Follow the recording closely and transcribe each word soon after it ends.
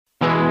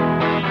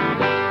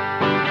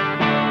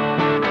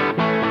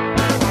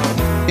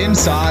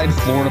Inside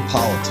Florida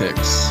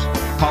Politics,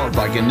 powered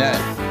by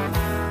Gannett.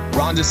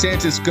 Ron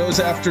DeSantis goes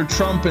after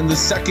Trump in the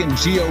second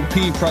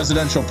GOP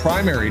presidential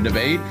primary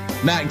debate.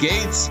 Matt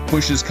Gaetz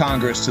pushes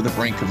Congress to the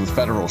brink of a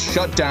federal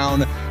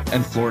shutdown,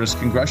 and Florida's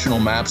congressional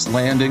maps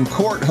land in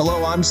court.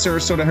 Hello, I'm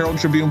Sarasota Herald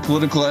Tribune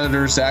political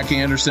editor Zac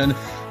Anderson,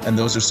 and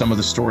those are some of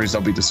the stories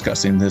I'll be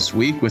discussing this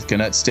week with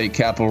Gannett State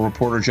Capitol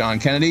reporter John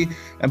Kennedy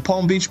and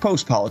Palm Beach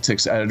Post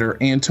politics editor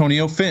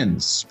Antonio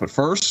Fins. But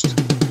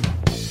first...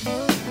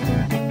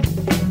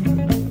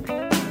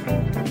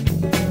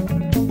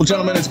 Well,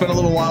 gentlemen, it's been a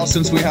little while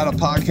since we had a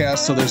podcast,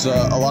 so there's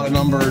a lot of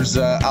numbers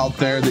out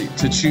there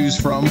to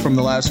choose from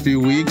the last few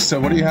weeks.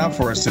 So what do you have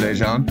for us today,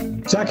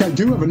 John? Zach, I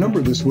do have a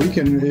number this week,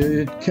 and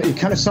it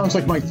kind of sounds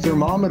like my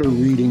thermometer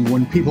reading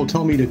when people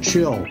tell me to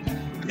chill.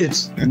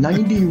 It's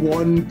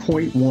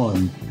 91.1.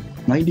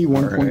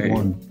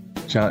 91.1.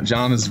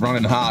 John is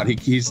running hot.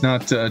 He's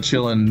not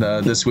chilling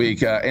this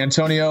week.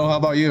 Antonio, how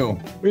about you?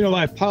 You know,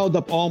 I piled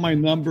up all my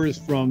numbers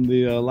from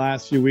the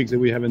last few weeks that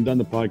we haven't done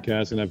the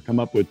podcast, and I've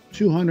come up with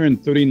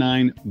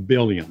 239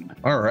 billion.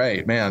 All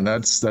right, man,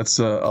 that's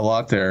a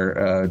lot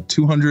there.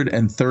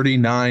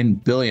 239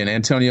 billion.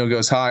 Antonio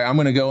goes high. I'm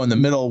going to go in the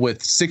middle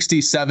with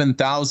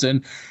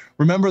 67,000.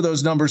 Remember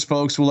those numbers,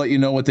 folks. We'll let you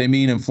know what they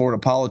mean in Florida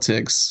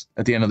politics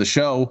at the end of the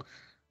show.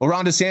 Well,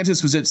 Ron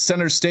DeSantis was at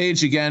center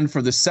stage again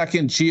for the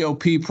second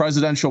GOP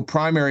presidential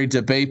primary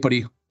debate, but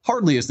he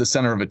hardly is the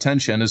center of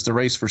attention as the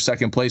race for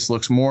second place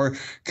looks more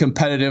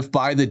competitive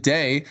by the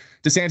day.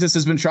 DeSantis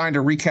has been trying to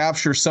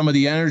recapture some of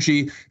the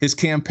energy his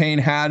campaign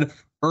had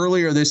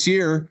earlier this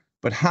year,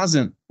 but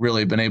hasn't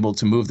really been able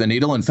to move the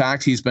needle. In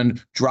fact, he's been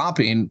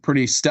dropping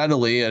pretty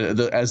steadily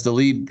as the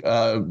lead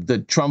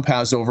that Trump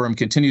has over him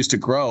continues to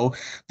grow.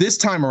 This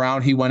time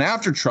around, he went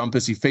after Trump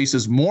as he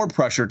faces more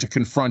pressure to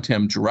confront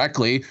him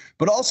directly,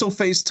 but also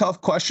faced tough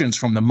questions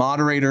from the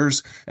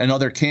moderators and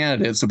other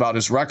candidates about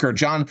his record.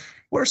 John,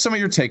 what are some of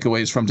your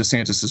takeaways from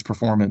DeSantis's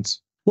performance?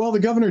 Well, the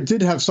governor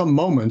did have some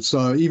moments,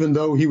 even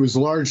though he was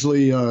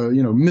largely,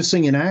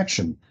 missing in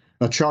action.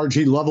 A charge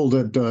he leveled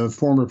at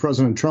former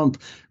President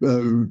Trump,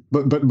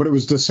 but it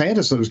was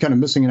DeSantis that was kind of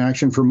missing in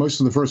action for most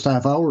of the first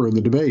half hour of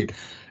the debate.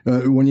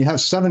 When you have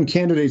 7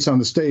 candidates on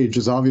the stage,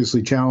 it's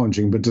obviously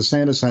challenging, but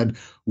DeSantis had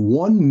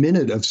 1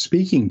 minute of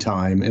speaking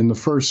time in the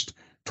first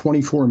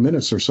 24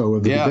 minutes or so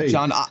of the debate. Yeah,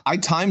 John, I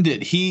timed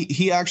it.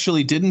 He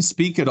actually didn't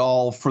speak at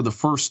all for the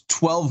first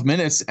 12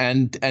 minutes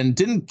and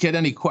didn't get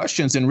any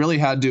questions and really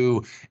had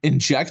to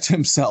inject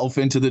himself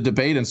into the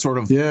debate and sort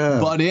of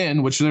butt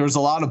in, which there was a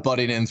lot of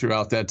butting in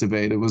throughout that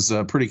debate. It was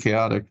pretty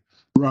chaotic.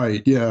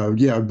 Right.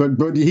 Yeah.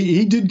 But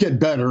he did get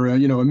better,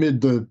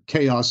 amid the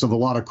chaos of a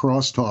lot of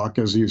crosstalk,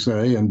 as you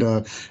say, and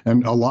a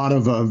lot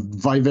of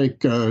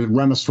Vivek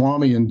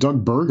Ramaswamy and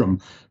Doug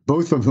Burgum,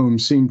 both of whom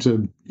seemed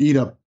to eat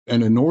up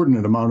an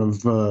inordinate amount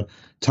of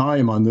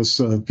time on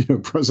this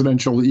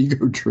presidential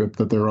ego trip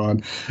that they're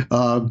on.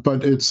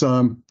 But it's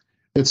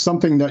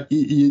something that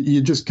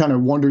you just kind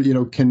of wonder,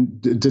 can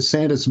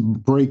DeSantis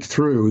break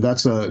through?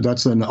 That's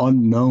an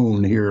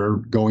unknown here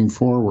going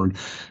forward.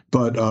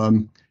 But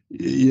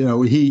he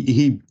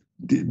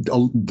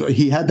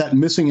had that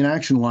missing in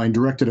action line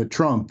directed at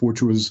Trump,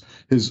 which was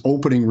his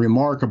opening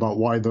remark about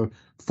why the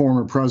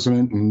former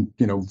president and,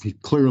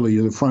 clearly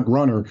the front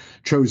runner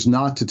chose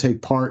not to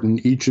take part in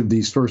each of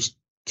these first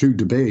 2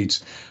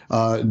 debates.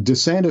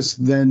 DeSantis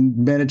then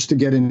managed to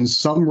get in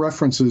some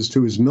references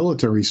to his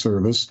military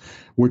service,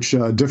 which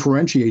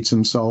differentiates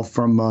himself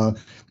from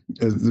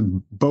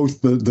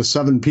both the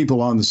 7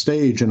 people on the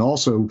stage and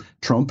also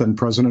Trump and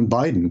President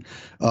Biden.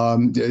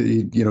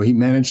 He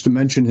managed to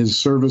mention his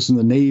service in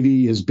the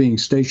Navy, his being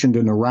stationed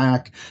in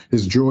Iraq,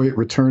 his joy at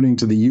returning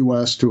to the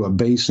U.S. to a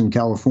base in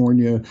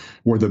California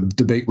where the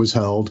debate was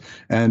held.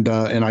 And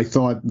I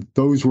thought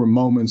those were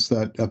moments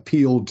that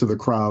appealed to the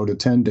crowd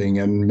attending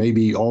and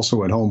maybe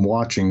also at home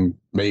watching,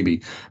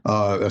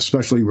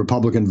 especially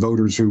Republican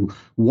voters who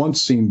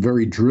once seemed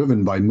very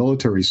driven by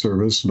military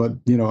service. But,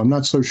 I'm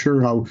not so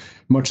sure how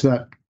much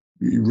that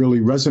really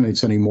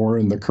resonates anymore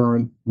in the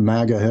current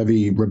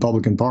MAGA-heavy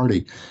Republican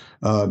Party.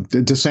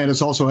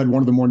 DeSantis also had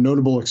one of the more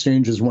notable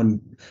exchanges when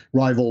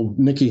rival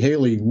Nikki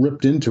Haley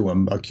ripped into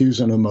him,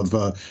 accusing him of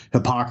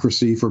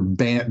hypocrisy for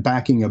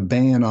backing a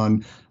ban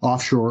on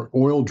offshore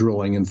oil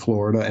drilling in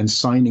Florida and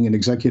signing an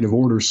executive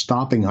order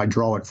stopping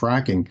hydraulic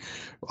fracking,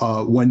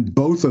 when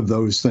both of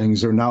those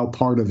things are now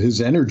part of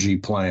his energy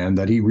plan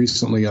that he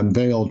recently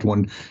unveiled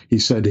when he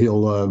said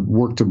he'll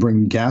work to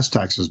bring gas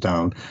taxes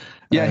down.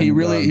 Yeah, he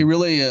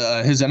really,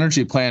 his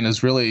energy plan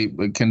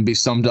can be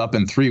summed up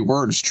in 3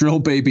 words: drill,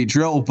 baby,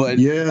 drill. But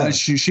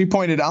she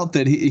pointed out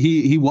that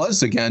he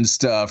was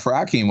against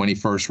fracking when he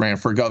first ran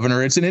for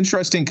governor. It's an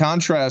interesting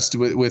contrast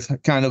with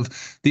kind of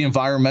the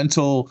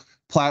environmental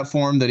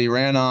platform that he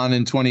ran on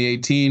in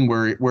 2018,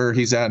 where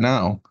he's at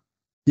now.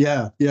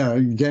 Yeah.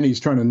 Again, he's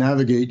trying to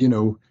navigate,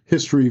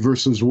 history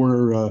versus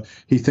where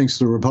he thinks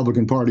the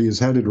Republican Party is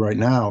headed right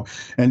now.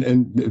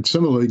 And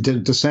similarly,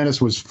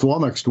 DeSantis was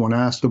flummoxed when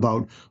asked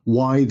about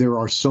why there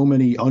are so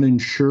many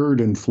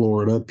uninsured in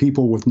Florida.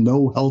 People with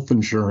no health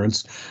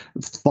insurance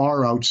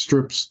far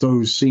outstrips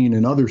those seen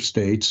in other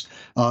states.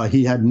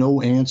 He had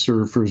no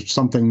answer for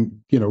something,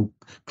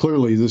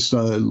 clearly this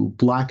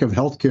lack of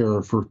health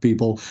care for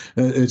people.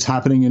 It's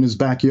happening in his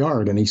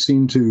backyard. And he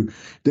seemed to,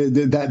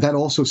 that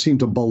also seemed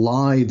to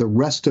belie the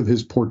rest of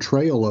his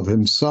portrayal of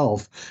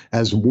himself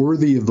as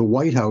worthy of the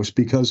White House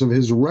because of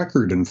his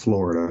record in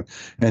Florida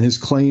and his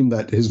claim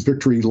that his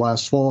victory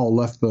last fall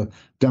left the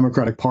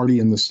Democratic Party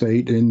in the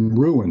state in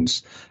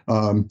ruins.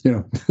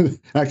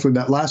 Actually,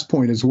 that last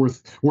point is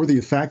worthy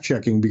of fact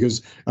checking,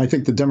 because I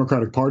think the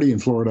Democratic Party in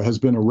Florida has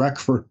been a wreck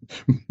for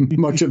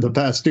much of the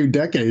past 2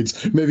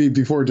 decades, maybe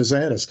before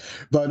DeSantis.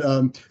 But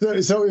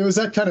so it was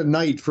that kind of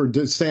night for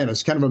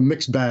DeSantis, kind of a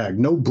mixed bag,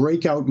 no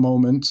breakout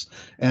moments.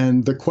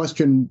 And the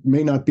question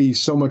may not be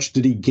so much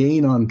did he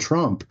gain on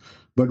Trump,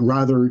 but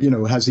rather,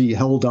 has he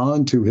held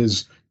on to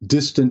his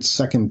distant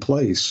second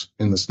place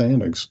in the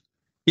standings?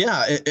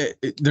 Yeah,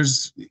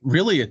 there's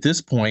really at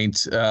this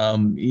point,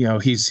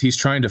 he's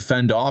trying to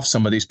fend off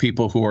some of these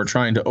people who are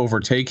trying to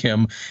overtake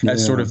him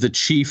as sort of the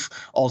chief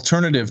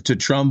alternative to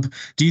Trump.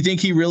 Do you think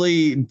he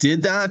really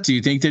did that? Do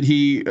you think that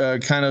he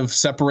kind of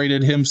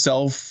separated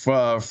himself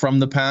from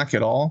the pack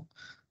at all?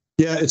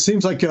 Yeah, it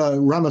seems like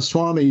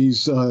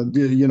Ramaswamy's,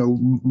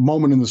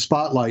 moment in the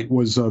spotlight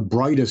was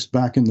brightest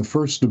back in the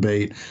first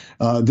debate.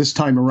 This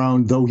time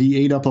around, though he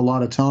ate up a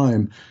lot of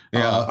time,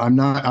 I'm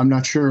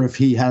not sure if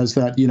he has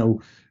that,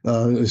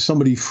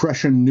 somebody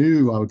fresh and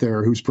new out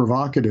there who's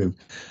provocative.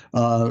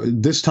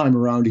 This time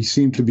around, he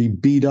seemed to be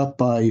beat up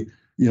by,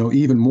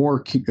 even more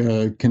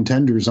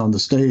contenders on the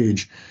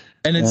stage.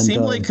 And it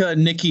seemed like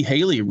Nikki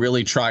Haley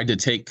really tried to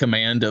take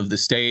command of the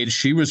stage.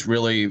 She was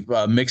really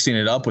mixing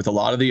it up with a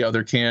lot of the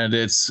other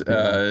candidates,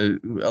 a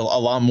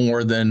lot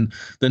more than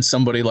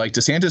somebody like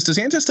DeSantis.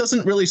 DeSantis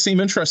doesn't really seem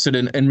interested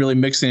in really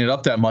mixing it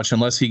up that much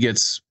unless he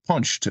gets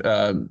punched.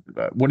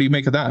 What do you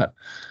make of that?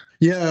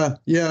 Yeah,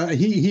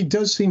 he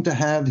does seem to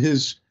have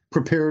his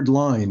prepared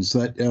lines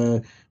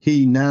that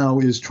he now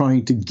is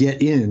trying to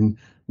get in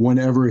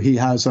whenever he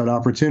has that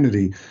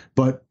opportunity.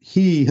 But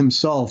he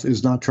himself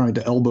is not trying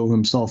to elbow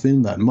himself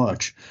in that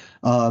much.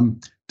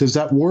 Does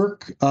that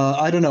work?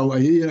 I don't know.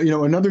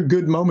 Another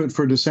good moment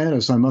for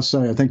DeSantis, I must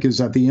say, I think, is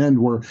at the end,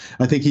 where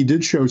I think he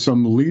did show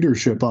some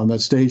leadership on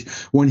that stage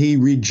when he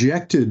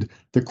rejected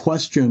the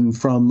question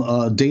from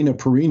Dana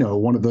Perino,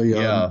 one of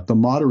the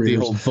moderators.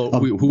 The whole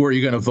vote, who are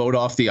you going to vote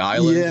off the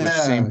island? Which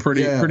seemed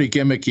pretty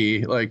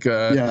gimmicky.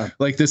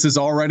 Like this is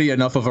already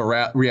enough of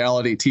a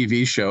reality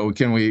TV show.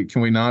 Can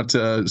we not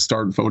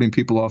start voting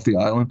people off the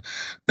island?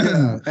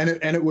 Yeah, and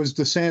it was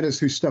DeSantis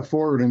who stepped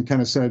forward and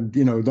kind of said,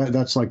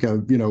 that's like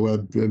a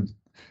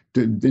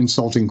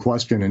insulting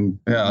question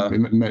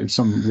in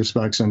some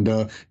respects, and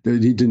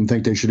he didn't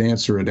think they should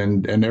answer it,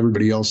 and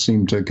everybody else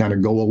seemed to kind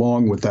of go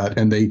along with that,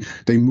 and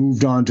they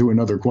moved on to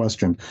another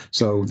question.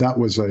 So that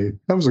was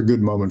a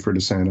good moment for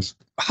DeSantis.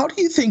 How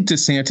do you think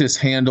DeSantis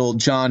handled,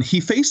 John? He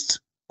faced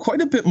quite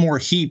a bit more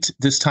heat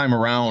this time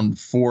around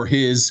for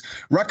his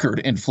record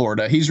in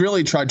Florida. He's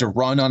really tried to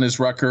run on his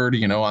record,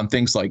 on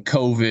things like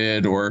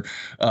COVID or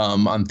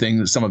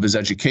on some of his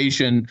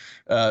education,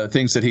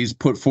 things that he's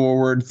put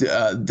forward.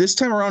 This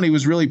time around, he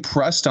was really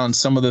pressed on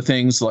some of the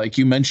things, like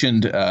you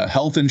mentioned,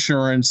 health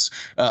insurance,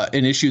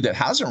 an issue that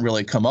hasn't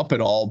really come up at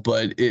all,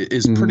 but it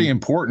is pretty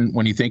important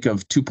when you think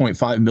of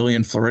 2.5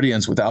 million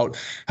Floridians without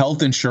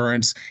health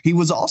insurance. He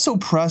was also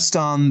pressed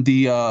on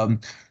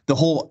the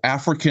whole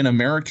African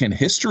American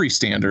history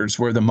standards,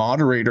 where the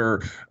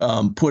moderator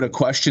put a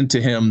question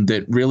to him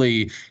that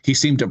really he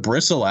seemed to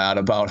bristle at,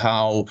 about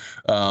how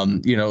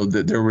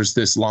that there was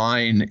this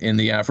line in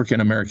the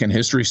African American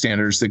history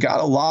standards that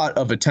got a lot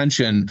of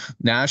attention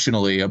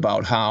nationally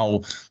about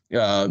how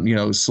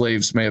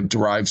slaves may have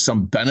derived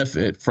some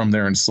benefit from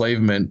their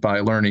enslavement by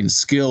learning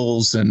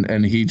skills,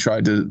 and he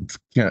tried to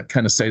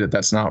kind of say that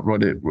that's not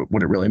what it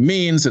really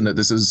means, and that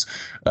this is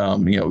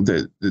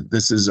that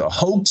this is a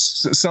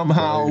hoax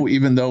somehow, right,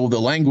 even though the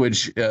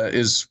language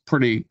is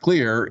pretty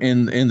clear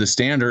in the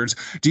standards.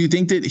 Do you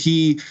think that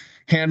he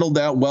handled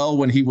that well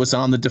when he was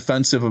on the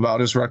defensive about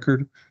his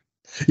record?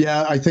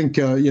 Yeah, I think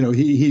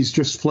he's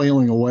just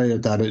flailing away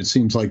at that. It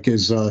seems like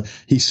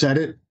he said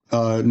it.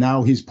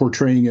 Now he's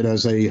portraying it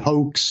as a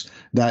hoax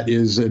that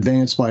is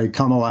advanced by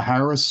Kamala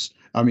Harris.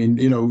 I mean,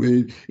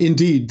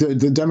 indeed,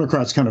 the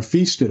Democrats kind of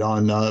feasted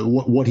on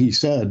what he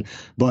said,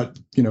 but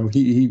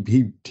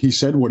he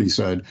said what he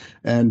said,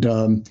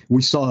 and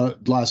we saw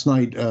last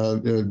night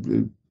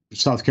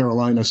South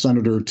Carolina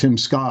Senator Tim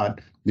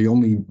Scott, the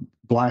only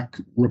black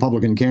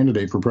Republican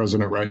candidate for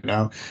president right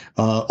now,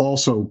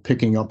 also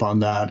picking up on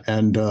that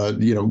and,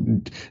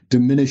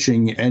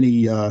 diminishing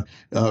any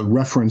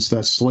reference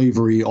that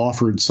slavery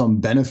offered some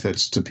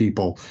benefits to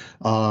people.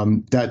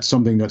 That's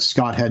something that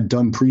Scott had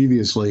done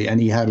previously, and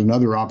he had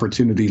another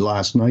opportunity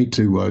last night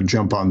to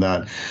jump on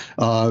that.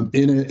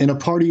 In a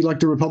party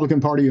like the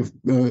Republican Party of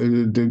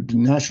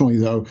nationally,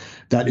 though,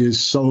 that is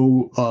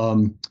so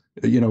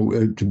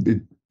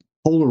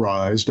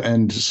polarized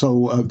and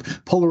so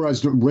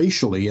polarized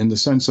racially, in the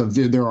sense of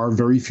there are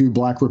very few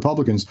black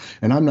Republicans,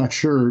 and I'm not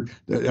sure.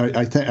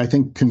 I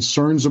think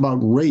concerns about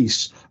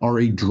race are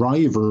a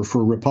driver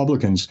for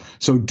Republicans.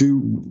 So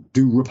do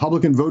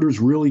Republican voters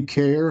really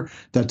care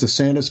that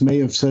DeSantis may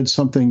have said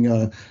something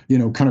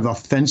kind of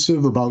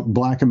offensive about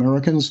black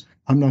Americans?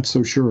 I'm not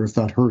so sure if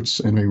that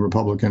hurts in a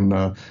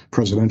Republican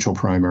presidential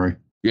primary.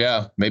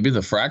 Yeah, maybe the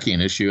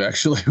fracking issue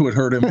actually would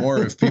hurt him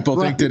more if people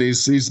Right. think that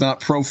he's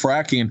not pro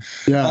fracking.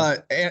 Yeah.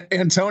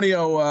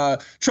 Antonio,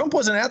 Trump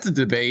wasn't at the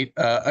debate.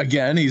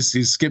 Again,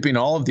 he's skipping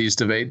all of these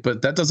debates,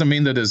 but that doesn't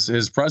mean that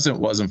his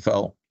president wasn't,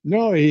 Phil.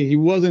 No, he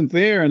wasn't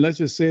there. And let's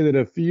just say that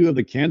a few of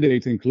the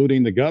candidates,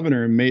 including the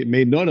governor,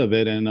 made note of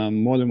it and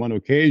on more than one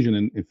occasion.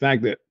 And in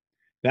fact,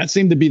 that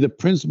seemed to be the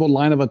principal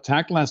line of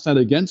attack last night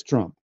against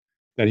Trump,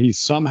 that he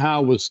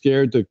somehow was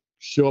scared to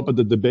show up at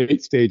the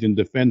debate stage and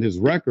defend his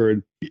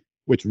record,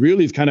 which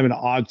really is kind of an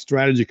odd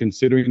strategy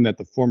considering that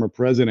the former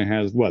president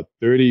has,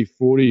 30,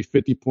 40,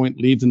 50-point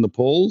leads in the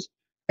polls?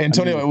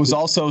 Antonio, it was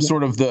also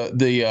sort of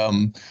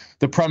the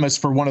premise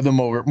for one of the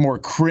more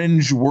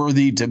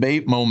cringe-worthy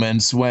debate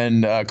moments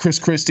when Chris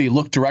Christie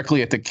looked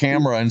directly at the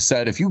camera and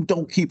said, "If you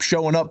don't keep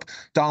showing up,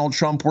 Donald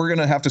Trump, we're going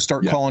to have to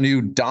start calling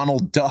you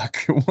Donald Duck."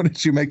 What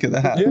did you make of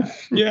that?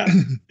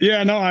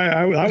 Yeah. No,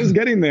 I was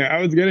getting there.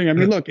 I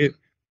mean, look,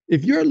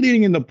 if you're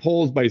leading in the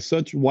polls by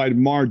such wide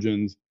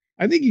margins,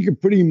 I think you can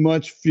pretty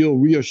much feel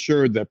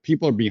reassured that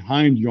people are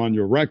behind you on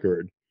your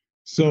record.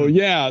 So,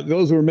 yeah,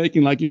 those who are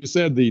making, like you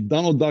said, the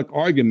Donald Duck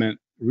argument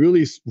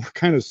really were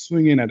kind of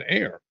swinging at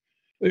air.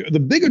 The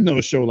bigger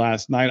no-show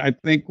last night, I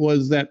think,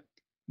 was that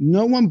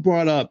no one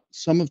brought up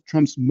some of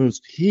Trump's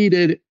most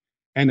heated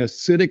and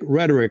acidic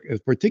rhetoric, as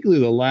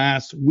particularly the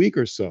last week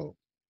or so.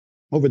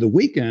 Over the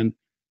weekend,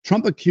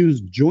 Trump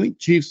accused Joint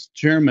Chiefs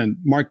Chairman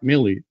Mark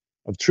Milley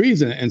of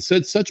treason and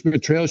said such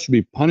betrayal should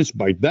be punished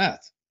by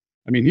death.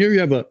 I mean, here you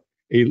have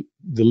the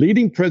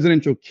leading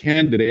presidential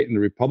candidate in the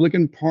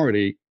Republican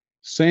Party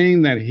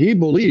saying that he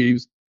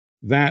believes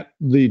that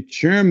the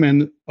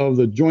chairman of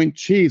the Joint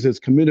Chiefs has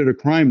committed a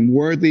crime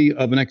worthy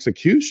of an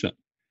execution.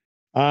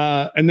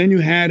 And then you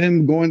had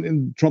him going,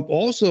 and Trump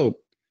also,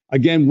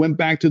 again, went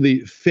back to the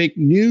fake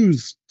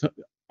news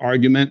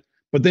argument,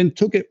 but then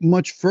took it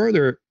much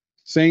further,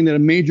 saying that a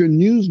major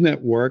news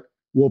network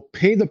will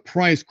pay the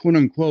price, quote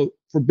unquote,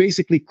 for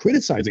basically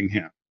criticizing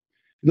him.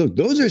 Look,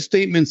 those are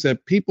statements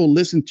that people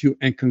listen to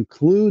and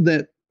conclude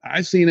that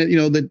I've seen it,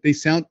 that they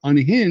sound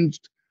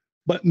unhinged,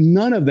 but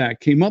none of that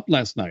came up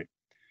last night.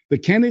 The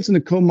candidates and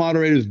the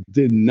co-moderators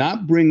did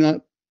not bring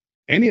up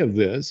any of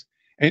this.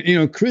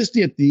 And,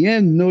 Christie at the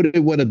end noted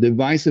what a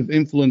divisive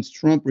influence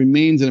Trump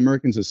remains in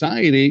American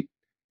society,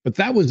 but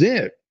that was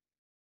it.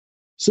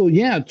 So,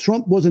 yeah,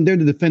 Trump wasn't there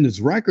to defend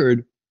his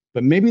record,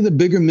 but maybe the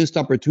bigger missed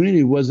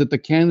opportunity was that the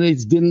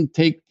candidates didn't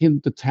take him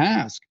to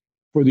task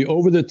for the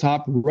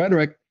over-the-top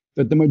rhetoric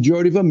that the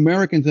majority of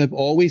Americans have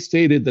always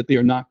stated that they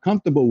are not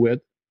comfortable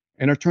with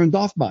and are turned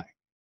off by.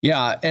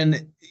 Yeah,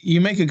 and you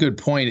make a good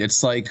point.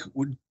 It's like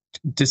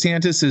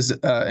DeSantis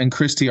and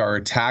Christie are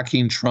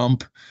attacking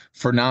Trump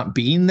for not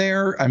being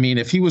there. I mean,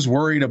 if he was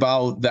worried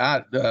about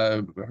that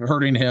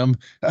hurting him,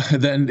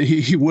 then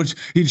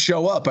he'd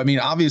show up. I mean,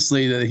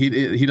 obviously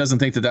he doesn't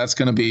think that that's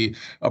going to be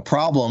a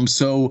problem.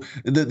 So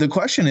the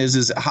question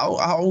is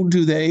how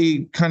do they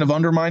kind of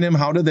undermine him?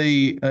 How do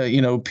they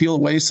peel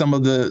away some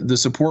of the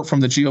support from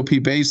the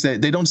GOP base?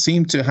 That they don't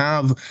seem to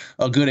have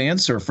a good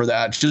answer for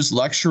that. Just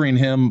lecturing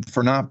him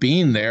for not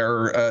being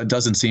there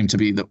doesn't seem to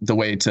be the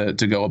way to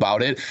go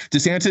about it.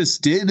 DeSantis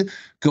did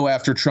go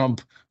after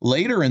Trump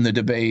later in the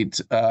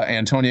debate,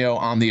 Antonio,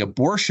 on the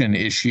abortion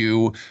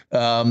issue.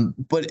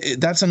 But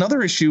that's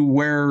another issue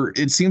where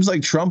it seems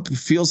like Trump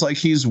feels like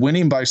he's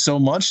winning by so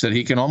much that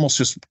he can almost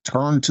just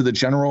turn to the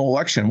general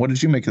election. What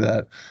did you make of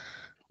that?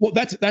 Well,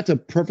 that's a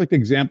perfect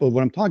example of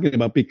what I'm talking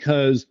about,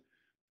 because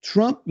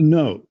Trump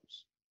knows,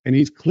 and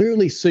he's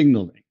clearly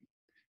signaling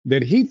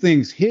that he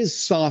thinks his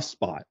soft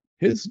spot,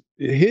 his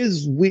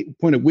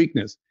point of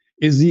weakness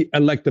is the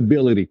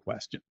electability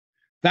question.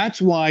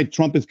 That's why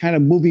Trump is kind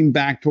of moving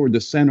back toward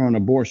the center on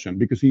abortion,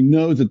 because he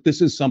knows that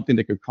this is something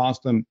that could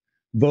cost him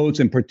votes,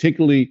 and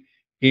particularly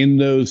in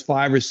those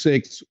 5 or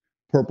 6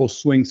 purple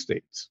swing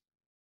states.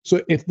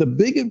 So if the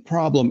biggest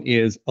problem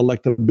is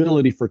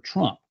electability for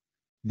Trump,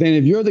 then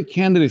if you're the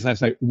candidates, I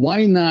say,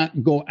 why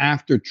not go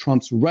after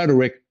Trump's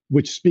rhetoric,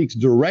 which speaks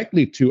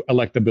directly to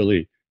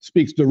electability,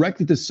 speaks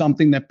directly to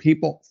something that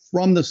people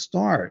from the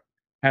start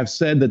have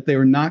said that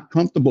they're not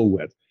comfortable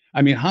with.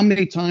 I mean, how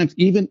many times,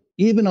 even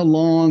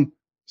along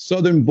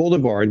Southern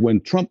Boulevard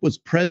when Trump was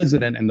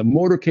president and the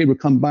motorcade would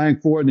come by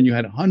and forth and you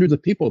had hundreds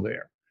of people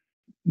there.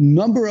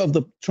 Number of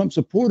the Trump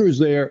supporters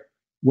there,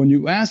 when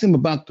you ask them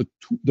about the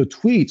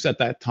tweets at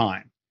that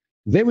time,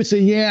 they would say,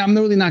 yeah, I'm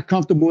really not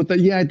comfortable with that.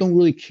 Yeah, I don't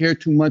really care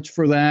too much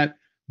for that.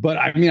 But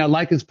I mean, I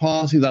like his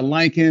policies. I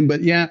like him.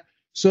 But yeah,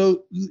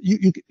 so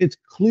it's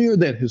clear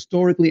that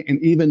historically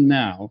and even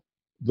now,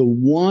 the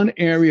one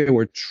area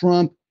where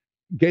Trump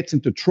gets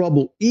into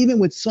trouble, even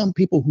with some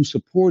people who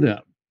support him,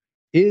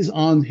 is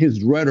on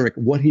his rhetoric,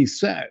 what he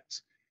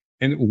says.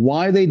 And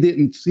why they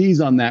didn't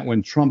seize on that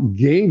when Trump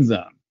gave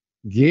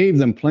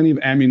them plenty of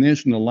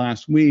ammunition the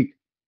last week,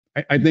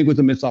 I think was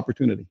a missed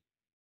opportunity.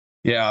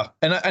 Yeah.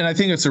 And I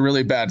think it's a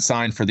really bad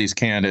sign for these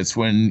candidates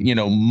when,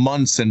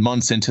 months and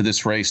months into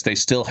this race, they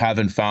still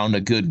haven't found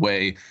a good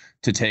way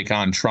to take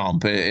on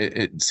Trump.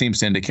 It seems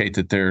to indicate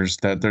that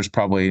there's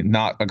probably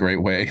not a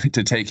great way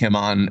to take him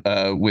on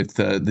with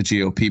the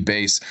GOP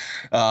base.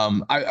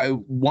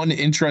 One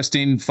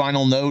interesting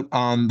final note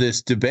on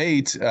this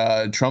debate,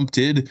 Trump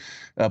did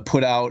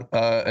put out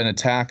an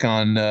attack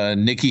on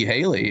Nikki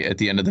Haley at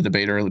the end of the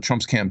debate, or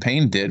Trump's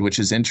campaign did, which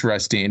is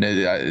interesting.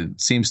 It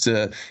seems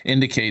to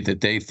indicate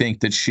that they think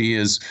that she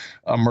is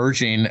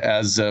emerging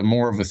as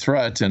more of a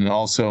threat, and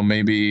also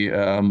maybe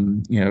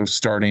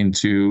starting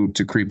to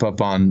creep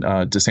up on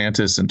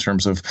DeSantis in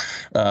terms of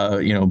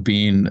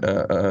being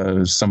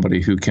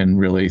somebody who can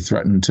really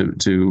threaten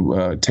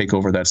to take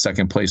over that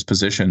second place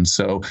position.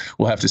 So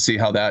we'll have to see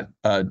how that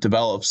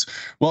develops.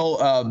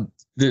 Well,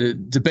 the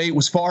debate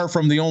was far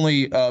from the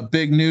only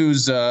big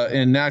news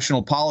in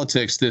national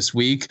politics this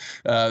week.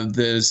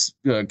 This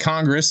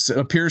Congress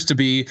appears to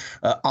be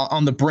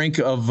on the brink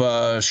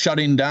of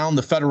shutting down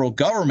the federal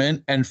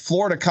government, and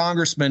Florida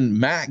Congressman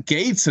Matt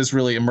Gaetz has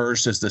really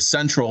emerged as the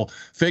central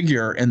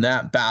figure in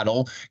that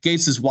battle.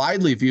 Gaetz is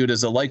widely viewed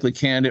as a likely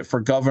candidate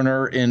for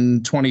governor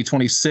in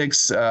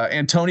 2026.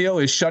 Antonio,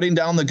 is shutting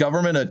down the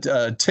government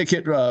a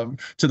ticket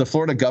to the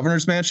Florida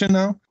governor's mansion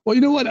now? Well,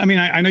 you know what? I mean,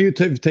 I know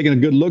you've taken a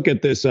good look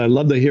at this. I'd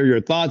love to hear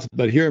your thoughts,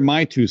 but here are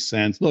my 2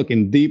 cents. Look,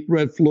 in deep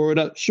red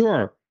Florida,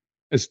 sure,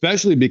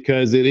 especially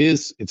because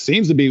it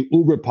seems to be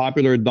uber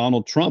popular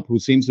Donald Trump, who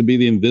seems to be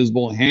the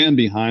invisible hand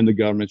behind the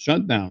government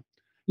shutdown.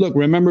 Look,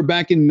 remember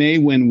back in May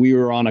when we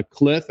were on a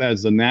cliff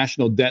as the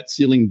national debt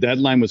ceiling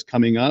deadline was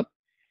coming up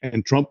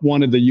and Trump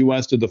wanted the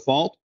U.S. to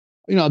default?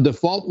 A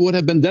default would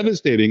have been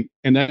devastating,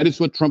 and that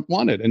is what Trump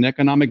wanted, an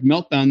economic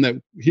meltdown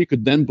that he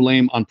could then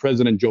blame on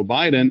President Joe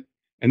Biden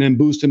and then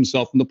boost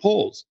himself in the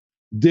polls.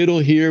 Diddle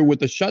here with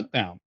the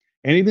shutdown.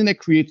 Anything that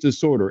creates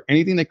disorder,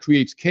 anything that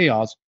creates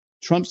chaos,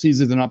 Trump sees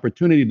as an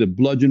opportunity to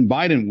bludgeon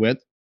Biden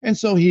with, and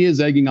so he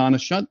is egging on a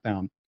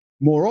shutdown.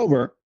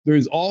 Moreover, there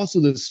is also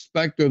the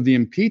specter of the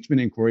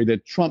impeachment inquiry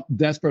that Trump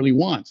desperately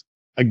wants,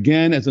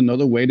 again, as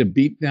another way to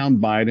beat down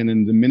Biden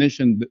and diminish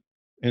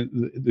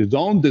his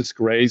own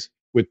disgrace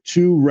with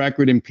 2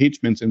 record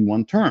impeachments in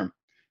one term.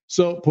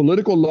 So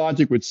political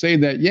logic would say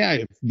that, yeah,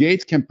 if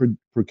Gaetz can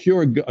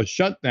procure a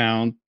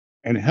shutdown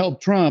and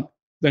help Trump,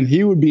 then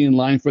he would be in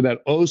line for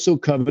that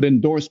oh-so-coveted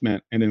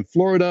endorsement. And in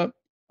Florida,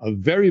 a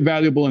very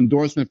valuable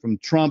endorsement from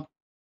Trump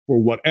for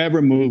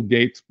whatever move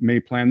Gaetz may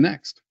plan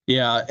next.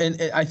 Yeah, and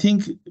I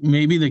think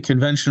maybe the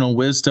conventional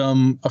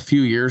wisdom a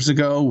few years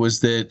ago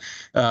was that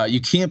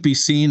you can't be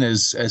seen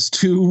as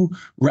too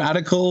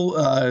radical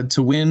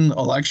to win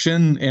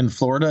election in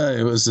Florida.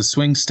 It was a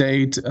swing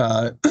state.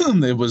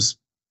 It was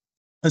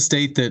a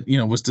state that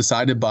was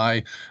decided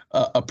by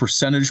a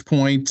percentage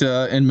point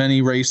in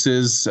many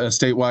races,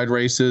 statewide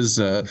races,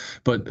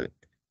 but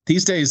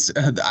these days,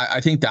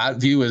 I think that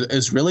view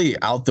is really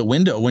out the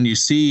window when you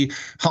see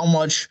how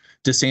much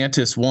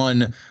DeSantis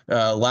won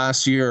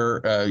last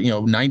year,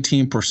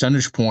 19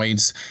 percentage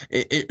points.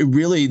 It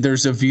really,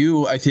 there's a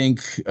view, I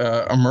think,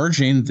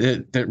 emerging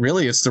that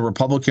really it's the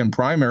Republican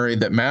primary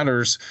that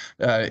matters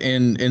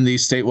in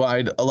these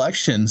statewide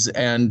elections.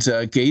 And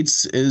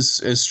Gaetz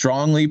is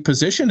strongly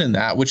positioned in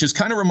that, which is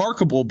kind of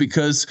remarkable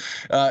because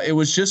it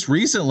was just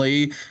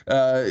recently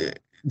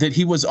that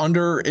he was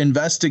under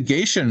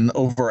investigation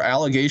over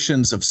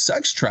allegations of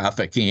sex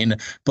trafficking,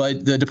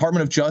 but the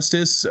Department of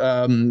Justice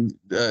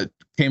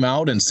came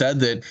out and said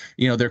that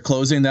they're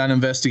closing that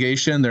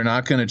investigation. They're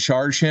not going to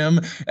charge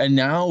him, and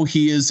now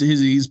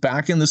he's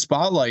back in the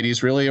spotlight.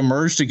 He's really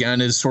emerged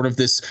again as sort of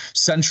this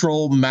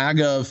central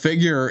MAGA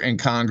figure in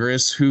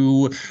Congress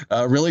who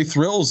really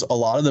thrills a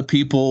lot of the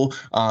people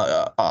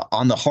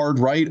on the hard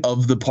right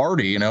of the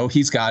party.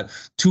 He's got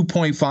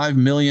 2.5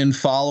 million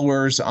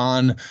followers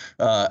on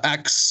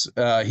X.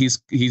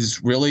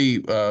 He's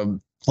really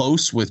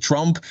close with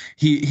Trump.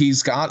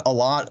 He's got a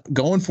lot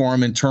going for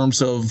him in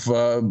terms of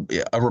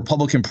a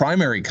Republican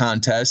primary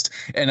contest,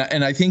 and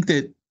I think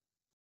that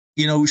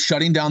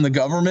shutting down the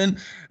government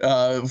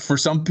for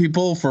some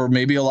people, for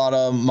maybe a lot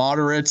of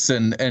moderates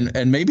and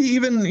maybe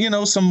even,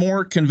 some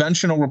more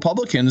conventional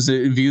Republicans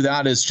that view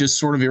that as just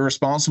sort of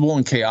irresponsible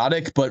and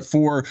chaotic. But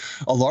for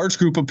a large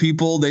group of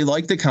people, they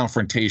like the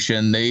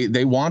confrontation.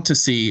 They want to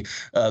see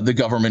the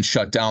government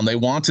shut down. They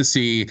want to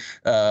see,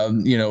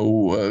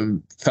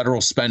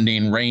 federal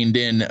spending reined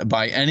in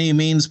by any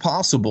means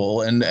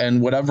possible.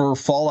 And whatever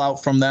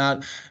fallout from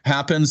that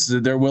happens,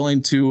 they're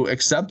willing to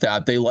accept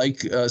that. They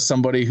like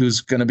somebody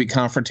who's going to be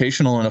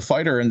confrontational and a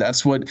fighter, and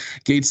that's what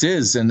Gaetz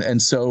is.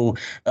 And so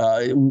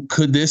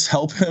could this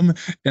help him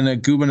in a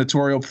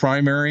gubernatorial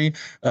primary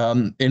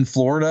in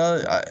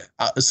Florida?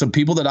 Some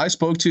people that I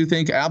spoke to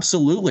think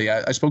absolutely.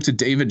 I spoke to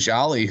David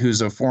Jolly,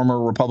 who's a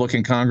former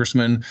Republican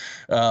congressman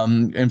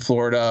in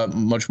Florida,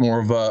 much more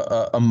of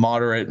a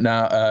moderate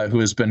now, who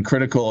has been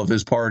critical of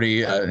his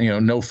party,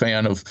 no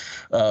fan of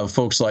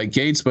folks like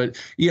Gaetz, but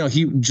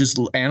he just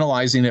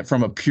analyzing it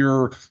from a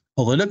pure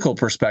political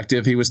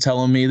perspective, he was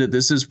telling me that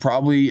this is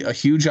probably a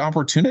huge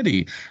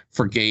opportunity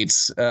for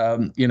Gaetz,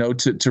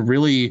 to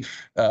really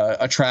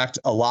attract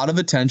a lot of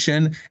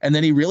attention. And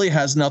then he really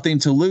has nothing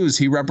to lose.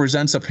 He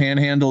represents a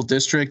panhandle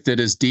district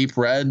that is deep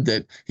red,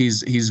 that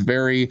he's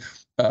very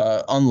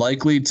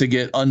unlikely to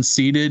get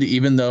unseated,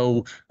 even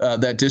though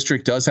that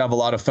district does have a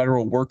lot of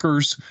federal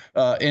workers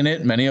in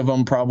it. Many of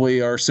them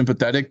probably are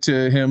sympathetic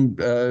to him,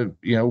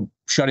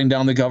 shutting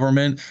down the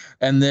government,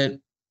 and that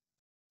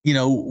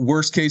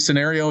worst case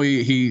scenario,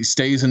 he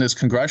stays in his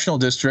congressional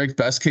district.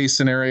 Best case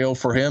scenario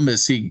for him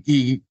is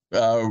he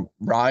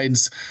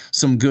rides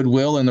some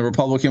goodwill in the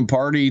Republican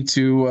Party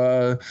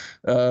to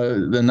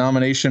the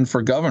nomination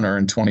for governor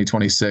in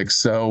 2026.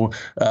 So,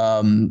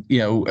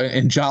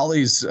 in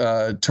Jolly's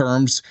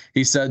terms,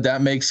 he said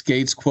that makes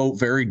Gaetz, quote,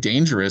 very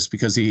dangerous,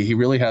 because he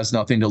really has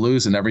nothing to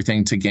lose and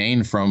everything to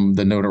gain from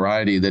the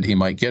notoriety that he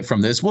might get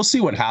from this. We'll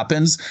see what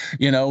happens.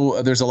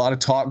 There's a lot of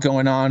talk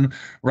going on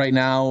right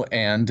now,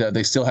 and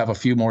they still have a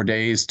few more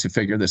days to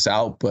figure this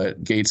out.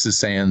 But Gaetz is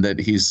saying that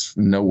he's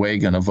no way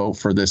going to vote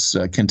for this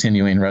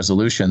continuing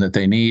resolution that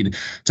they need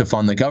to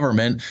fund the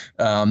government.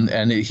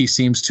 And he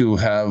seems to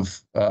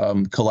have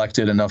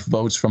collected enough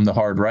votes from the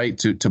hard right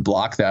to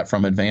block that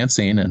from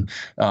advancing. And,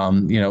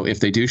 if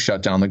they do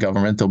shut down the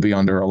government, they'll be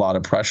under a lot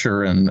of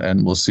pressure.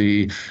 And we'll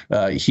see.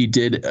 He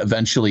did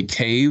eventually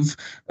cave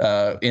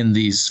in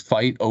these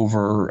fight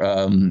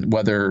over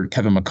whether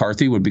Kevin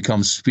McCarthy would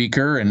become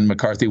speaker. And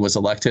McCarthy was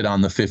elected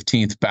on the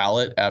 15th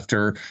ballot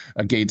after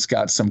Gaetz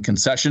got some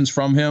concessions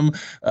from him.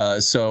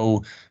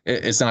 So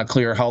it's not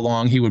clear how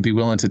long he would be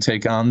willing to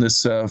take on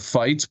this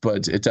fight,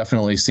 but it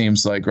definitely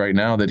seems like right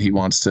now that he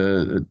wants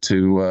to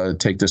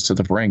take this to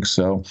the brink.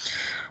 So,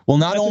 well,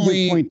 not That's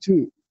only a good point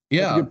too.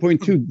 Yeah, that's a good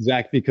point too,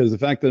 Zach, because the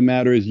fact of the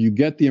matter is, you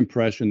get the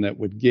impression that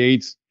with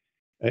Gaetz,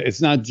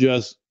 it's not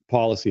just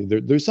policy.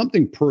 There's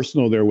something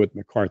personal there with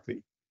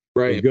McCarthy.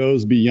 Right. It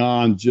goes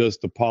beyond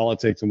just the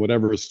politics and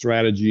whatever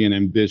strategy and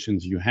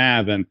ambitions you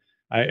have. And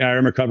I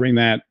remember covering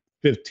that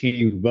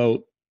 15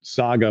 vote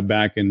saga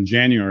back in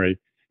January.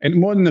 And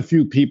more than a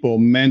few people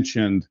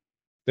mentioned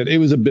that it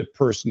was a bit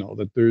personal,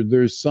 that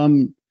there's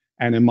some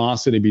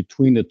animosity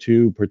between the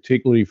two,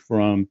 particularly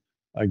from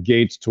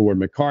Gaetz toward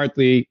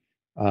McCarthy.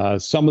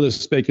 Some of the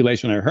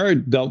speculation I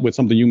heard dealt with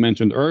something you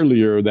mentioned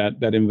earlier,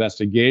 that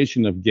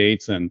investigation of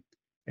Gaetz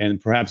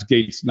and perhaps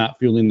Gaetz not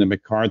feeling that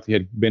McCarthy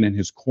had been in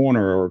his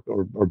corner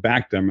or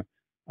backed him.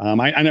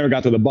 I never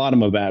got to the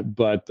bottom of that,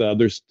 but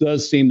there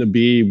does seem to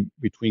be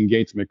between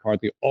Gaetz and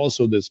McCarthy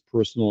also this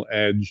personal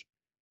edge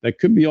that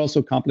could be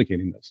also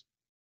complicating this.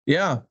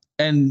 Yeah.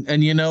 And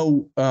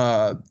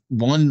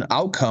one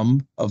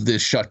outcome of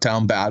this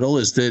shutdown battle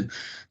is that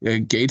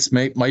Gaetz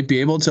might be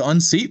able to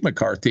unseat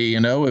McCarthy.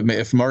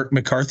 If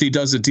McCarthy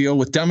does a deal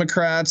with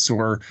Democrats,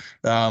 or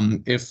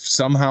if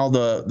somehow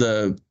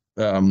the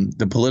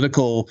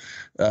political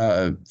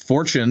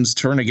fortunes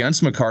turn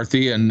against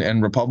McCarthy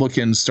and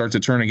Republicans start to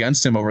turn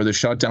against him over the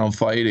shutdown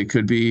fight, it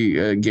could be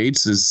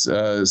Gaetz is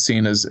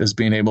seen as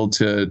being able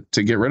to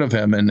get rid of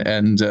him,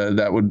 and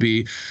that would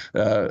be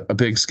a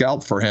big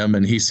scalp for him.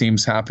 And he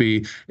seems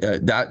happy.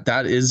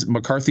 That is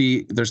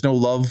McCarthy. There's no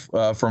love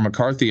for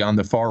McCarthy on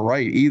the far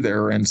right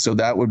either, and so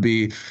that would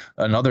be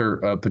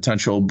another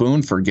potential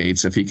boon for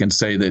Gaetz if he can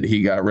say that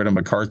he got rid of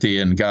McCarthy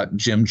and got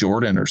Jim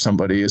Jordan or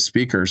somebody as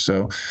speaker.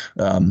 So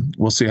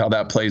we'll see how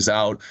that plays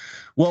out.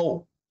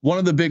 Well, one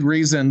of the big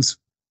reasons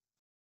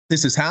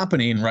this is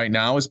happening right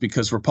now is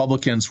because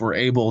Republicans were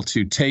able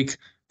to take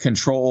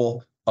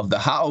control of the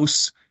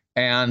House,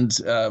 and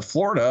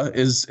Florida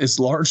is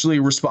largely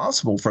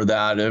responsible for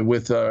that. And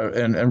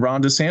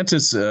Ron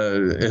DeSantis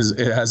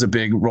has a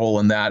big role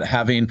in that,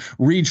 having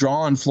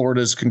redrawn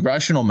Florida's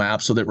congressional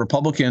map so that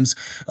Republicans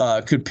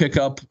could pick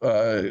up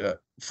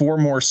 4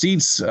 more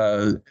seats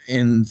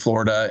in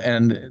Florida,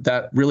 and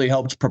that really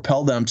helped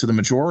propel them to the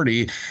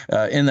majority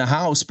in the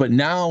House. But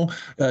now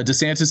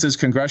DeSantis's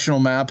congressional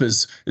map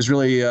is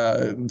really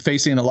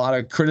facing a lot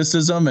of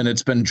criticism, and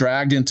it's been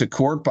dragged into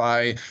court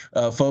by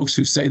folks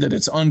who say that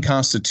it's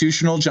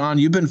unconstitutional. John,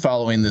 you've been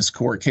following this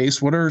court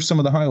case. What are some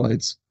of the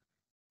highlights?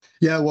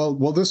 Yeah,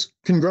 well, this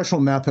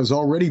congressional map has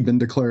already been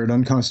declared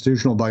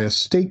unconstitutional by a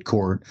state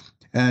court,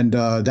 and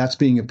that's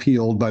being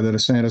appealed by the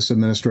DeSantis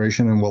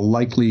administration and will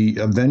likely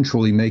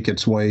eventually make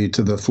its way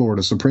to the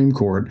Florida Supreme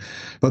Court.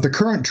 But the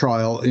current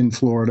trial in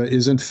Florida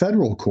is in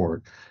federal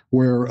court,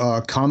 where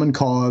Common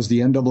Cause, the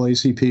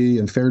NAACP,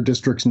 and Fair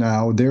Districts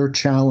Now, they're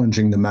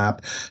challenging the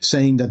map,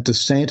 saying that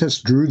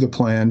DeSantis drew the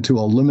plan to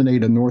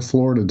eliminate a North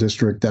Florida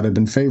district that had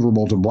been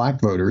favorable to black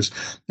voters,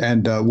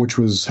 and which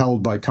was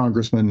held by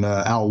Congressman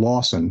Al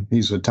Lawson.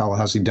 He's a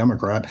Tallahassee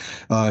Democrat.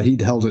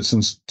 He'd held it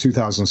since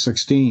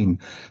 2016.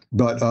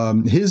 But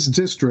his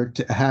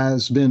district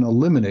has been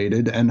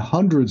eliminated, and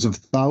hundreds of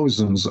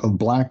thousands of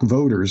black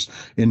voters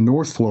in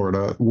North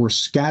Florida were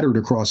scattered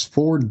across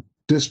 4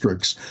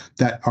 districts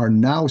that are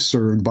now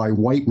served by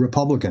white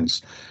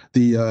Republicans.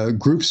 The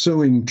group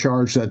suing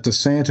charged that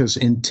DeSantis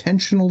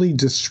intentionally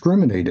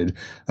discriminated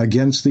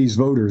against these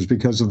voters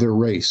because of their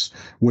race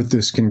with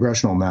this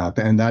congressional map,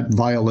 and that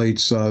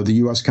violates the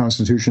U.S.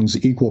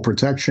 Constitution's equal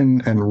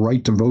protection and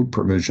right to vote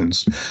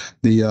provisions.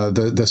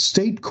 The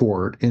state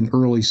court in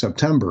early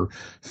September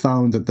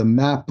found that the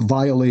map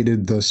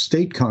violated the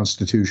state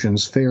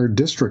constitution's Fair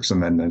Districts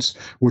amendments,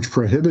 which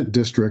prohibit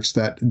districts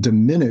that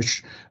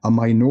diminish a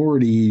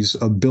minority's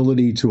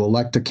ability to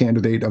elect a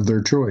candidate of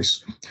their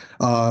choice.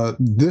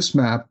 This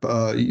map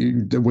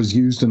was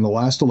used in the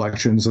last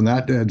elections, and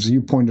that, as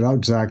you pointed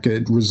out, Zach,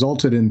 it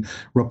resulted in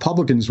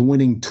Republicans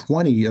winning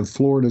 20 of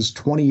Florida's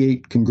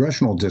 28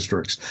 congressional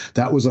districts.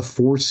 That was a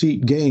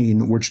 4-seat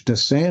gain, which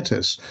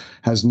DeSantis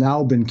has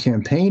now been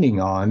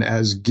campaigning on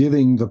as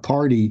giving the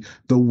party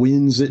the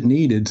wins it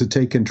needed to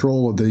take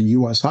control of the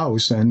U.S.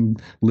 House and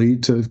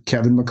lead to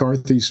Kevin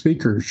McCarthy's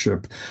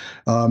speakership.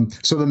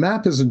 So the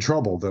map is in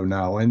trouble, though,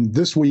 now. And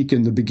this week,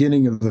 in the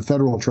beginning of the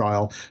federal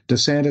trial,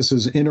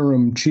 DeSantis's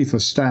interim chief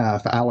of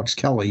staff, Alex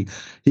Kelly,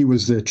 he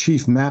was the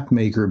chief map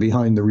maker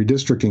behind the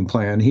redistricting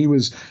plan. He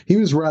was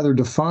rather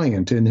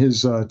defiant in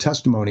his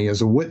testimony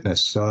as a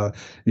witness.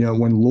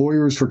 When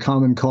lawyers for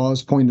Common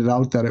Cause pointed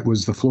out that it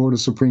was the Florida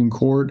Supreme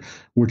Court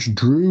which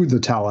drew the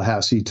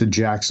Tallahassee to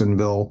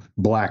Jacksonville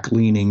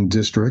black-leaning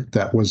district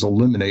that was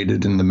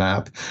eliminated in the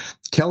map,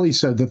 Kelly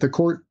said that the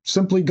court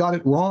simply got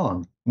it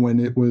wrong when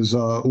it was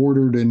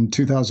ordered in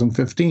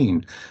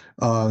 2015.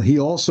 He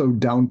also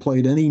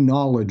downplayed any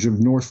knowledge of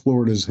North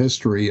Florida's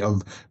history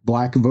of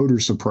black voter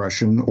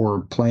suppression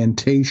or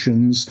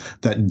plantations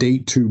that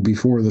date to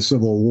before the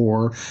Civil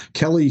War.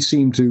 Kelly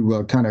seemed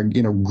to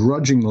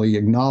grudgingly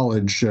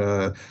acknowledge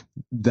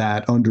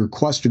that under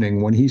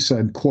questioning when he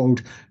said,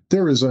 quote,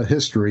 "There is a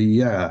history,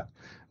 yeah."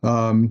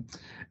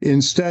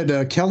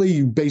 Instead,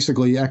 Kelly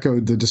basically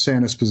echoed the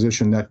DeSantis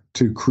position that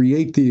to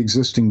create the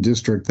existing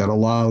district that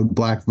allowed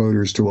black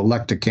voters to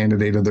elect a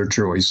candidate of their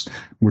choice,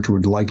 which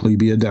would likely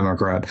be a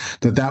Democrat,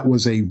 that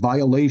was a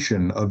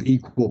violation of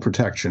equal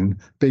protection,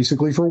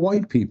 basically for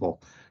white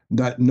people.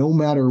 That no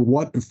matter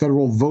what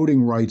federal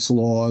voting rights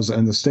laws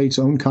and the state's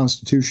own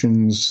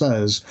constitution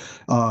says,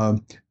 the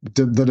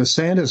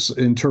DeSantis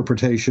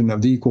interpretation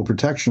of the equal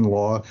protection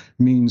law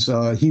means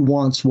he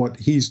wants what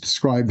he's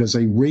described as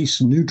a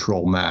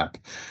race-neutral map.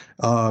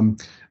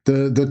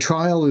 The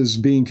trial is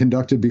being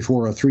conducted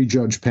before a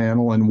 3-judge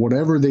panel, and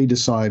whatever they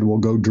decide will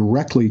go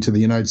directly to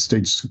the United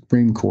States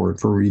Supreme Court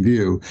for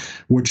review,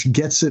 which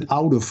gets it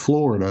out of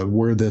Florida,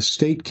 where the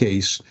state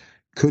case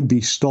could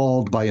be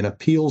stalled by an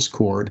appeals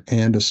court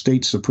and a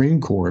state Supreme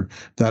Court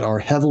that are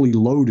heavily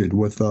loaded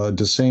with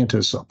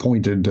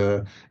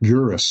DeSantis-appointed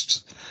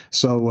jurists.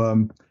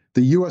 So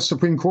the U.S.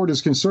 Supreme Court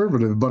is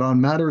conservative, but on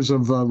matters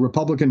of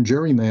Republican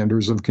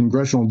gerrymanders of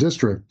congressional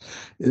district,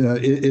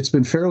 it's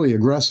been fairly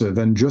aggressive.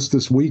 And just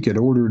this week, it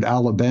ordered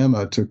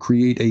Alabama to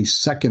create a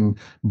second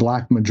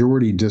black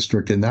majority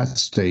district in that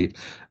state,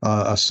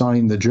 a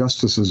sign the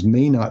justices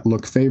may not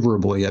look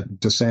favorably at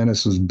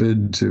DeSantis's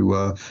bid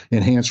to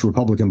enhance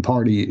Republican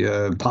Party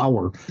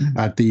power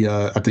at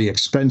the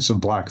expense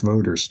of black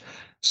voters.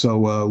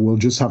 So we'll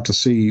just have to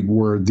see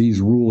where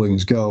these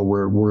rulings go.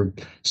 We're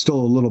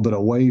still a little bit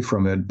away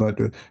from it, but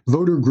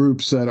voter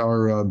groups that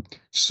are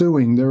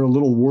suing, they're a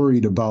little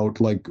worried about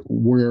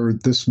where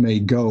this may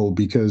go,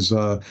 because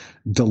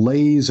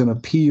delays and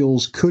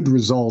appeals could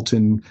result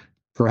in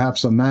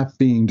perhaps a map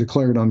being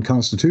declared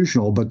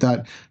unconstitutional, but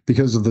that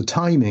because of the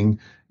timing,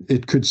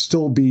 it could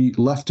still be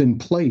left in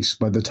place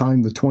by the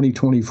time the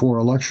 2024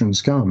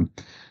 elections come.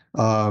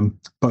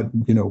 But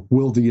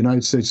will the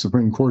United States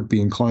Supreme Court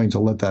be inclined to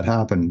let that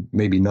happen?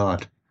 Maybe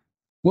not.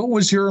 What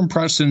was your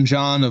impression,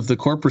 John, of the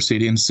court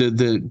proceedings? Did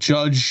the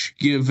judge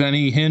give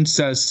any hints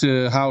as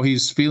to how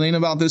he's feeling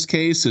about this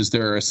case? Is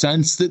there a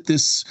sense that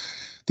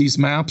these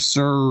maps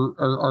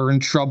are in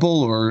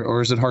trouble,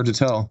 or is it hard to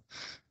tell?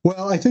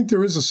 Well, I think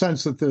there is a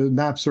sense that the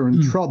maps are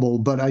in trouble,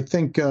 but I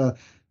think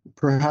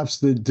perhaps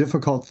the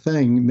difficult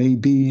thing may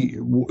be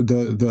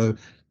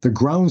the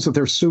grounds that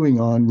they're suing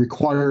on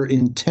require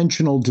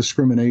intentional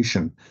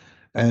discrimination.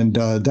 And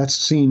that's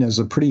seen as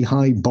a pretty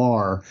high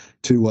bar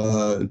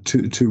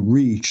to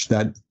reach,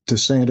 that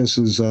DeSantis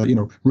is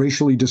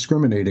racially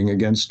discriminating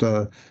against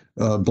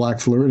Black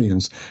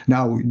Floridians.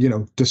 Now,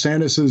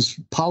 DeSantis's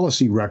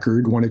policy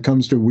record when it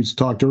comes to, we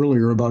talked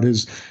earlier about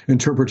his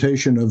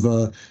interpretation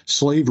of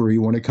slavery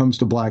when it comes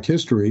to Black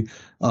history.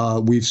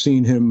 We've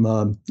seen him,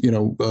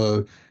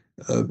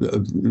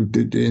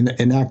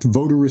 enact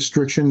voter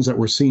restrictions that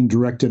were seen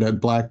directed at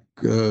Black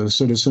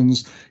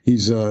citizens.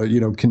 He's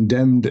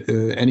condemned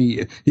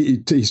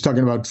he's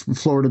talking about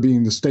Florida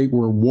being the state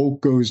where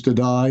woke goes to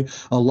die.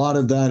 A lot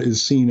of that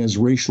is seen as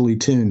racially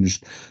tinged.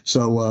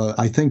 So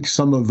I think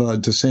some of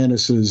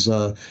DeSantis's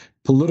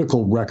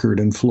political record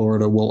in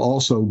Florida will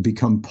also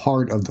become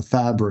part of the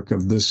fabric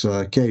of this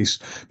case.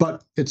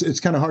 But it's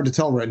kind of hard to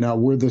tell right now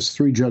where this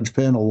 3-judge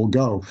panel will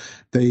go.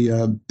 They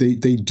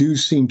do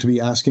seem to be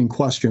asking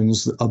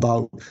questions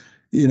about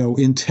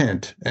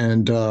intent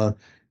and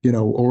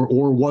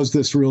or was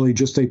this really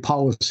just a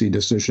policy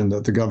decision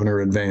that the governor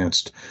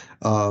advanced?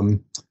 We're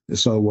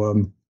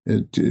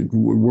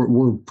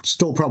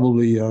still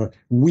probably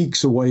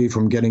weeks away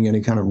from getting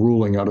any kind of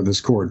ruling out of this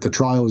court. The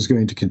trial is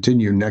going to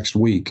continue next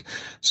week,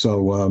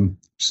 so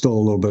still a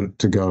little bit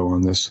to go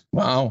on this.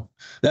 Wow.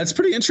 That's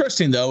pretty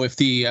interesting, though, if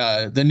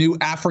the new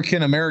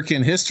African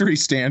American history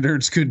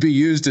standards could be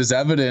used as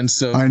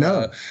evidence of, I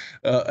know.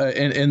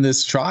 In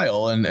this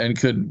trial and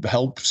could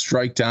help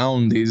strike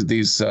down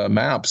these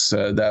maps.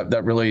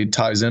 That really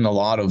ties in a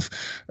lot of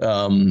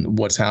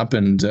what's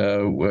happened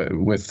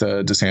with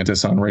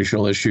DeSantis on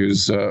racial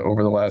issues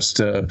over the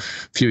last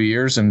few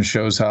years, and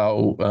shows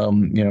how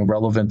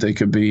relevant they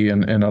could be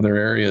in other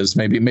areas.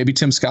 Maybe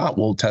Tim Scott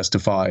will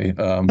testify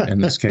in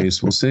this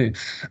case. We'll see.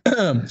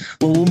 Well,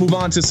 we'll move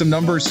on to some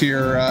numbers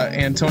here.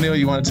 Antonio,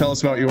 you want to tell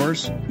us about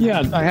yours?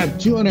 Yeah, I have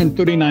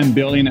 $239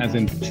 billion, as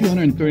in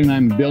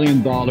 $239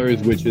 billion,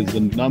 which is the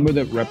number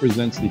that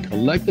represents the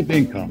collective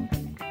income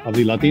of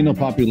the Latino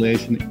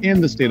population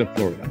in the state of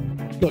Florida.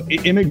 Look,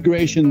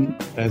 immigration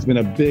has been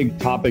a big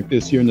topic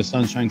this year in the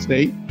Sunshine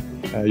State.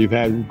 You've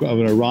had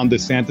Governor Ron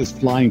DeSantis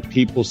flying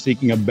people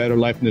seeking a better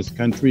life in this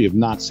country, if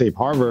not safe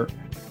harbor,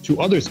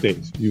 to other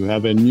states. You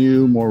have a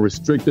new, more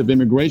restrictive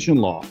immigration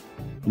law.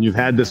 And you've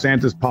had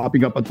DeSantis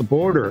popping up at the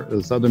border,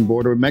 the southern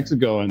border of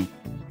Mexico, and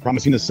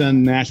promising to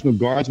send National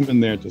Guardsmen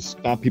there to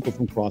stop people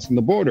from crossing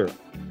the border.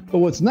 But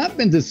what's not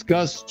been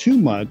discussed too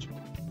much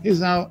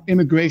is how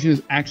immigration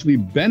has actually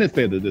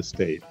benefited the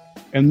state.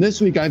 And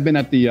this week I've been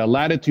at the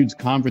Latitudes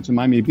Conference in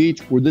Miami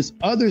Beach, where this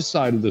other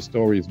side of the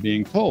story is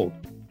being told.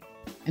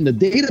 And the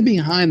data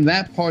behind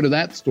that part of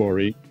that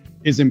story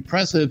is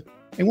impressive,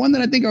 and one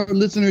that I think our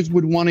listeners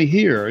would want to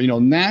hear.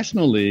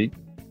 Nationally,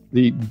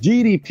 the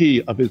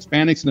GDP of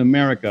Hispanics in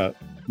America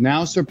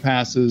now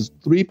surpasses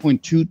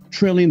 $3.2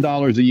 trillion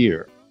a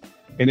year.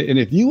 And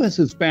if U.S.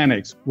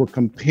 Hispanics were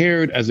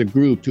compared as a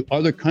group to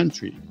other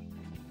countries,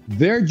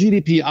 their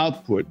GDP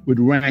output would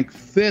rank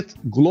 5th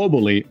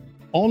globally,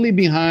 only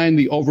behind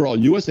the overall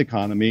U.S.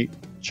 economy,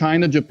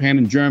 China, Japan,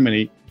 and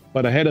Germany,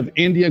 but ahead of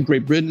India,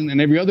 Great Britain,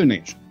 and every other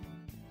nation.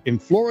 In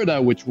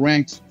Florida, which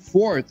ranks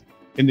 4th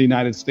in the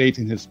United States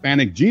in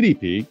Hispanic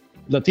GDP,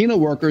 Latino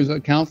workers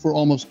account for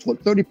almost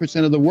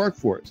 30% of the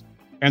workforce,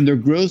 and their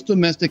gross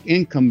domestic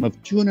income of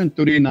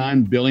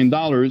 $239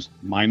 billion,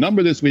 my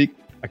number this week,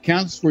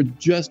 accounts for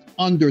just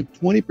under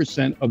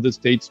 20% of the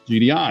state's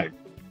GDI.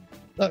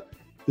 Look,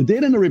 the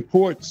data in the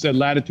report, said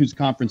Latitudes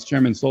Conference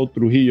Chairman Sol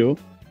Trujillo,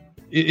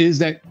 is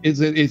that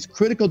it's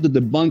critical to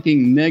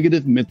debunking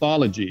negative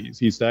mythologies,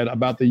 he said,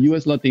 about the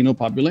U.S. Latino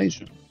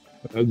population.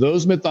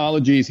 Those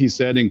mythologies, he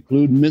said,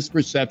 include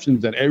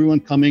misperceptions that everyone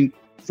coming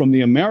from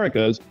the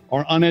Americas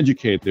are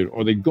uneducated,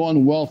 or they go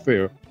on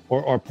welfare,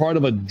 or are part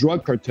of a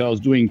drug cartels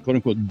doing quote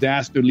unquote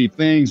dastardly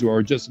things, or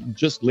are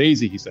just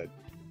lazy, he said.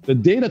 The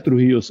data,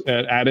 Trujillo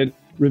added,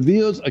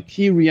 reveals a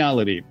key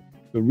reality.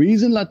 The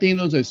reason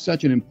Latinos are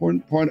such an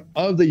important part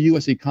of the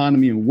U.S.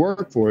 economy and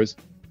workforce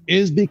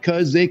is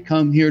because they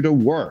come here to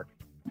work.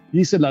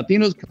 He said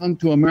Latinos come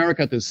to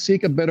America to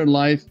seek a better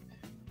life,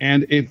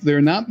 and if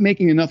they're not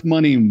making enough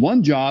money in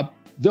one job,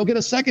 they'll get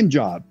a second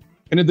job.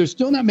 And if they're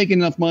still not making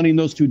enough money in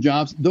those 2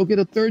 jobs, they'll get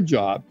a 3rd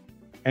job.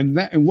 And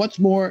what's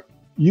more,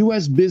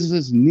 U.S.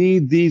 businesses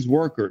need these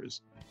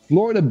workers.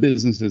 Florida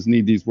businesses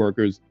need these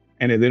workers.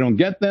 And if they don't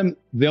get them,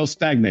 they'll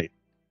stagnate.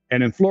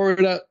 And in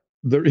Florida,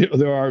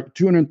 there are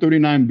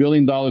 $239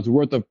 billion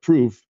worth of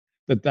proof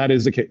that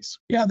is the case.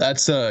 Yeah,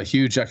 that's a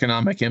huge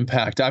economic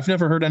impact. I've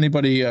never heard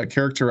anybody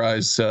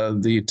characterize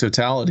the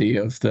totality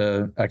of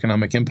the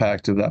economic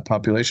impact of that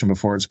population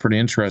before. It's pretty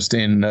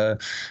interesting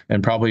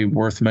and probably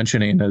worth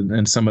mentioning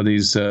in some of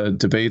these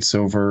debates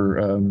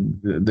over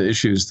the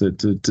issues that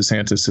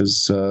DeSantis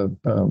has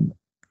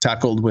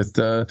tackled with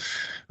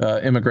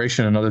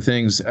immigration and other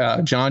things.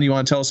 John, you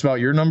want to tell us about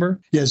your number?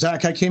 Yeah,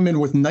 Zach, I came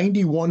in with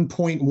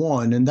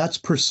 91.1, and that's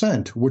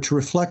percent, which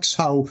reflects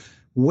how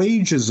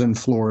wages in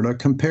Florida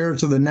compared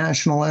to the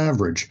national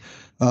average.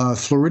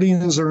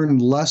 Floridians earn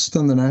less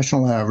than the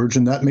national average,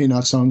 and that may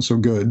not sound so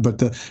good, but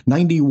the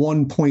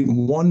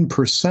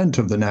 91.1%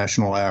 of the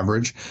national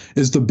average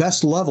is the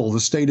best level the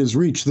state has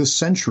reached this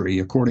century,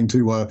 according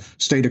to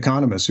state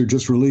economists who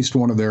just released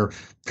one of their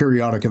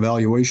periodic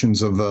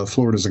evaluations of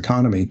Florida's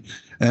economy.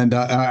 And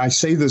I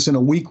say this in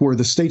a week where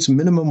the state's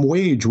minimum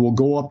wage will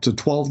go up to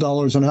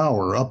 $12 an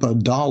hour, up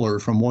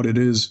 $1 from what it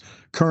is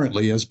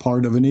currently as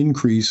part of an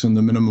increase in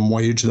the minimum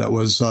wage that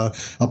was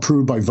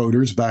approved by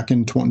voters back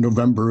in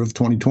November of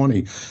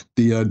 2020.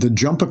 The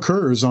jump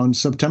occurs on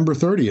September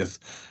 30th.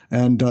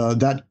 And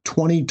that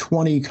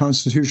 2020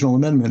 constitutional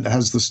amendment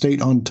has the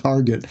state on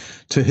target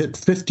to hit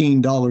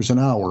 $15 an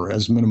hour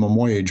as minimum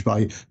wage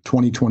by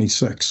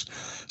 2026.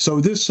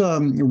 So this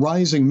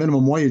rising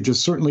minimum wage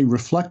is certainly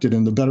reflected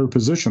in the better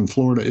position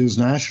Florida is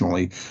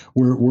nationally.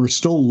 We're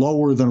still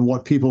lower than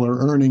what people are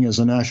earning as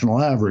a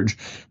national average,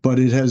 but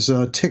it has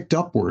ticked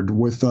upward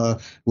with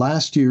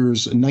last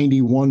year's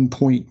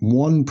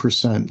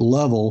 91.1%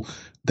 level.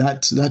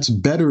 That's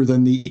better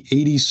than the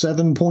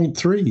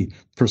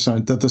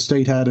 87.3% that the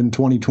state had in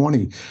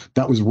 2020.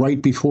 That was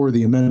right before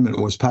the amendment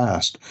was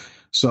passed.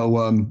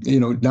 So,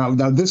 now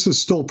this is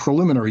still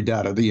preliminary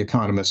data, the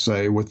economists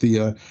say, with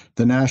the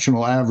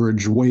national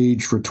average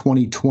wage for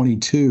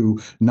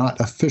 2022 not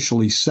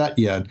officially set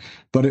yet,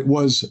 but it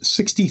was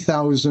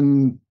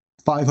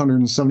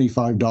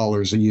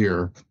 $60,575 a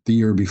year the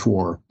year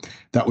before.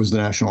 That was the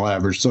national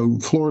average. So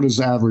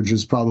Florida's average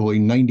is probably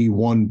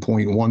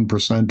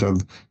 91.1%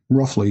 of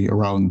roughly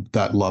around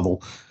that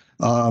level.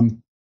 The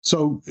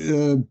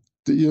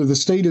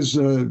state is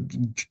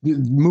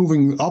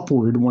moving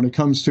upward when it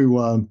comes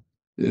to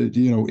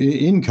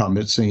income,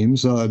 it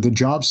seems. The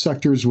job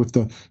sectors with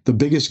the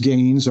biggest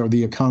gains are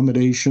the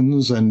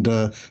accommodations and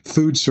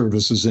food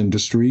services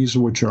industries,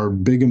 which are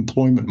big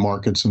employment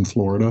markets in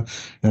Florida,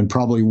 and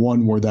probably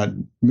one where that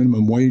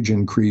minimum wage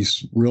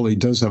increase really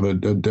does have a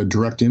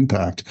direct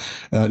impact.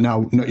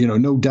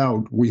 No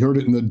doubt, we heard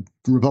it in the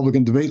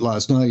Republican debate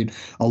last night.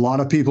 A lot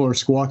of people are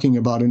squawking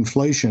about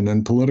inflation,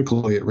 and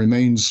politically it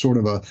remains sort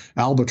of a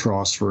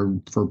albatross for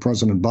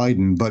President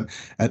Biden. But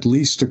at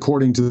least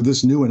according to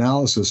this new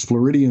analysis,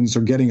 Floridians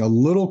are getting a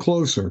little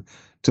closer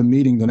to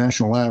meeting the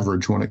national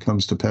average when it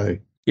comes to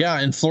pay.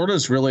 Yeah, and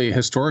Florida's really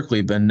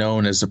historically been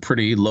known as a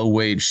pretty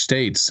low-wage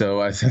state,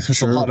 so I think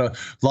there's a lot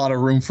of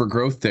room for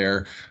growth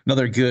there.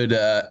 Another good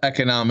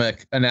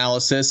economic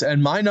analysis,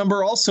 and my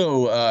number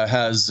also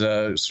has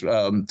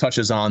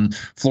touches on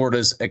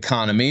Florida's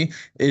economy.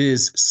 It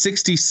is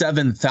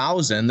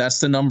 67,000. That's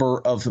the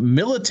number of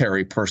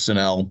military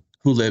personnel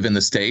who live in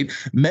the state.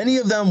 Many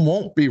of them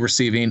won't be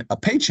receiving a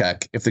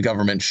paycheck if the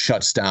government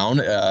shuts down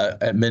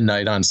at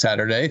midnight on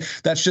Saturday.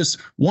 That's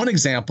just one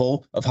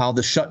example of how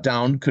the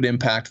shutdown could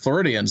impact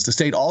Floridians. The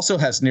state also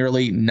has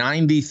nearly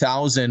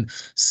 90,000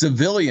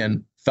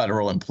 civilian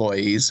federal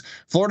employees.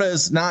 Florida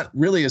is not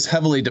really as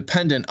heavily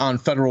dependent on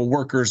federal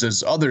workers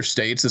as other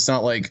states. It's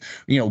not like,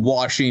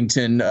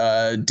 Washington,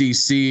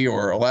 D.C.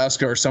 or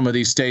Alaska or some of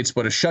these states,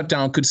 but a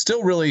shutdown could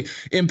still really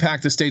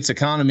impact the state's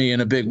economy in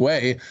a big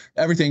way.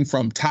 Everything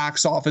from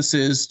tax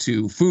offices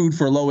to food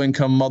for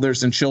low-income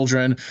mothers and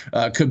children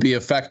could be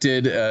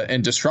affected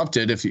and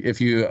disrupted if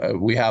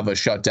we have a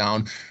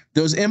shutdown.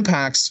 Those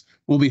impacts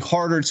will be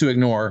harder to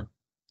ignore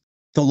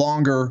the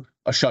longer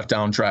a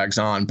shutdown drags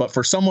on. But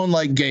for someone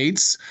like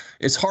Gaetz,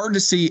 it's hard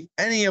to see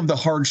any of the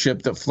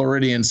hardship that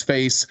Floridians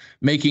face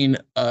making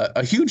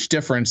a huge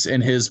difference in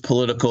his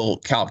political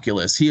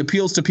calculus. He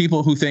appeals to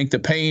people who think the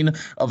pain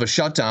of a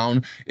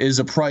shutdown is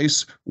a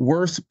price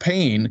worth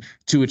paying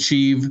to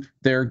achieve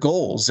their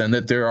goals and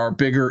that there are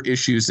bigger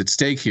issues at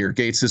stake here.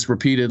 Gaetz has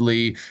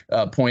repeatedly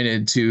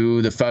pointed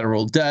to the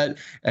federal debt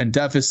and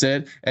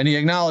deficit, and he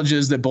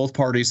acknowledges that both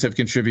parties have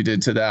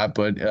contributed to that.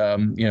 But,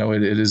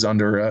 it is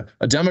under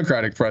a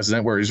Democratic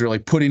president where he's really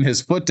putting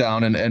his foot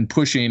down and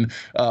pushing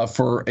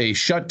for a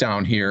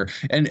shutdown here.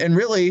 And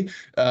really,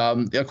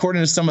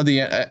 according to some of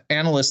the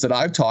analysts that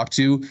I've talked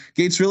to,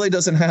 Gaetz really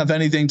doesn't have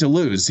anything to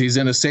lose. He's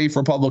in a safe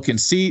Republican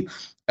seat.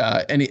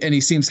 And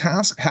he seems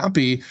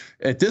happy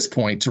at this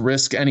point to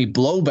risk any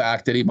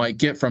blowback that he might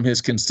get from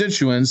his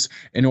constituents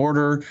in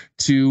order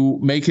to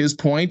make his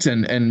point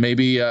and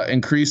maybe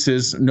increase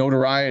his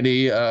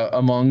notoriety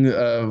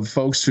among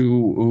folks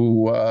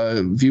who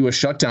view a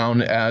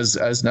shutdown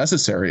as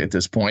necessary at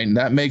this point. And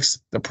that makes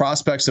the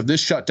prospects of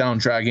this shutdown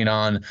dragging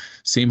on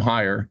seem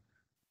higher.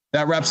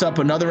 That wraps up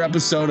another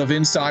episode of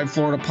Inside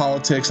Florida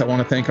Politics. I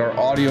want to thank our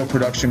audio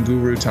production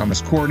guru,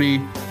 Thomas Cordy,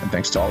 and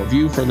thanks to all of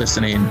you for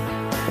listening.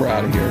 We're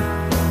out of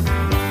here.